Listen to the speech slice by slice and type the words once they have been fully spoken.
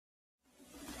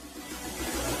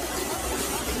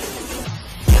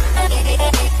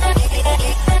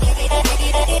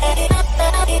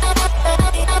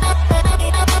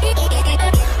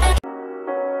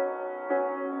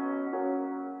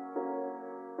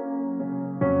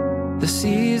The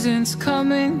seasons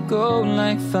come and go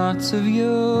like thoughts of you.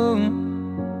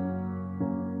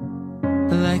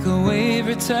 Like a wave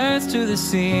returns to the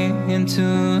sea,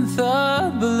 into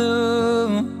the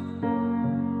blue.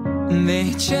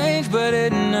 They change but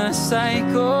in a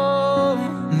cycle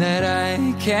that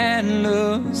I can't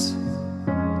lose.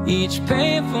 Each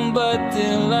painful but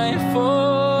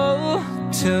delightful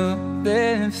to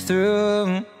live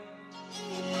through.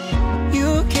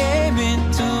 You came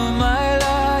into my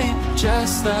life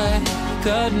just like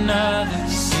another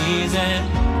season.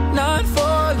 Not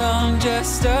for long,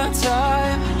 just a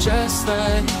time, just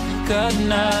like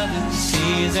another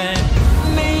season.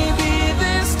 Maybe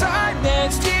this time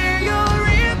next year you'll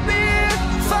reappear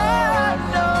for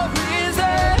no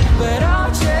reason, but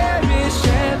I'll cherish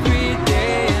every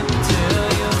day until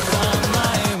you come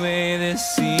my way this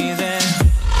season.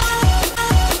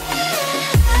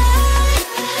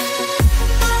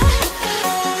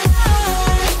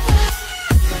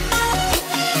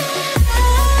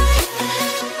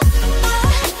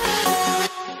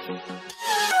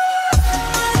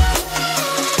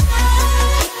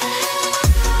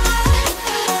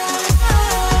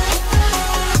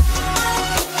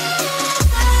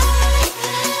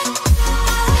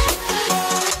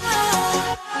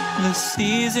 The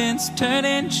seasons turn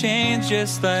and change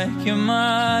just like your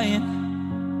mind.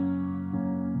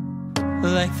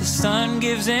 Like the sun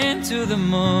gives into the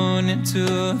moon, into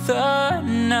the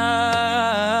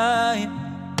night.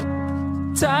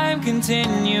 Time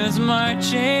continues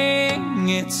marching,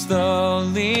 it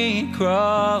slowly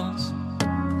crawls.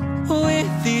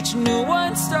 With each new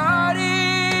one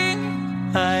starting,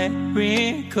 I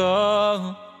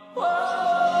recall.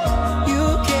 You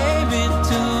came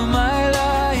into my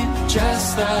life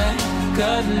just like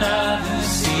another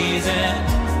season.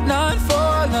 Not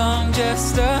for long,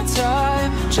 just a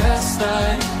time, just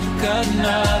like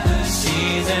another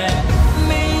season.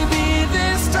 Maybe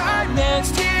this time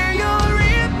next year you'll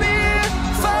reappear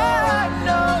for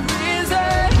no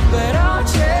reason, but I'll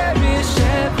cherish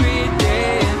every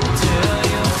day until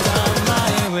you come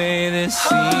my way this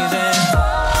season.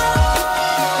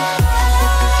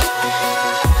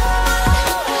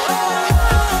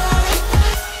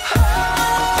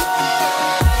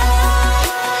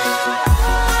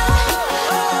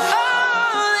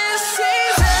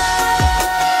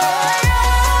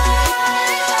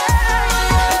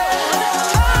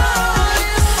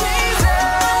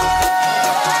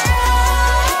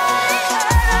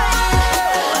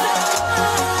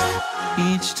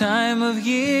 Each time of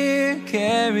year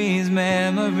carries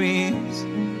memories,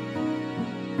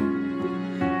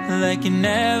 like a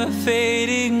never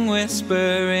fading whisper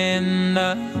in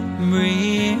the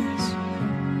breeze.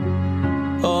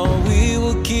 Oh, we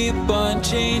will keep on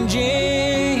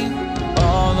changing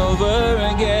all over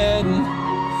again.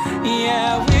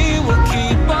 Yeah.